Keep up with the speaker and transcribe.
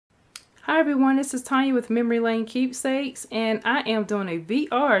Hi everyone, this is Tanya with Memory Lane Keepsakes, and I am doing a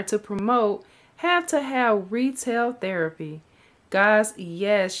VR to promote Have to Have Retail Therapy. Guys,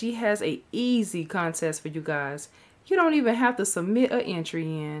 yes, she has a easy contest for you guys. You don't even have to submit an entry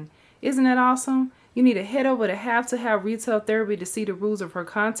in. Isn't that awesome? You need to head over to Have to Have Retail Therapy to see the rules of her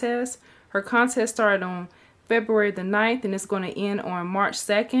contest. Her contest started on February the 9th and it's going to end on March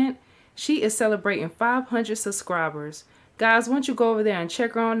 2nd. She is celebrating 500 subscribers. Guys, why don't you go over there and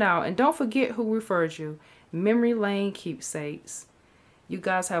check her on out. And don't forget who referred you. Memory Lane Keepsakes. You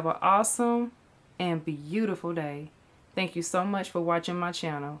guys have an awesome and beautiful day. Thank you so much for watching my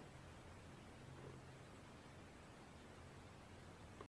channel.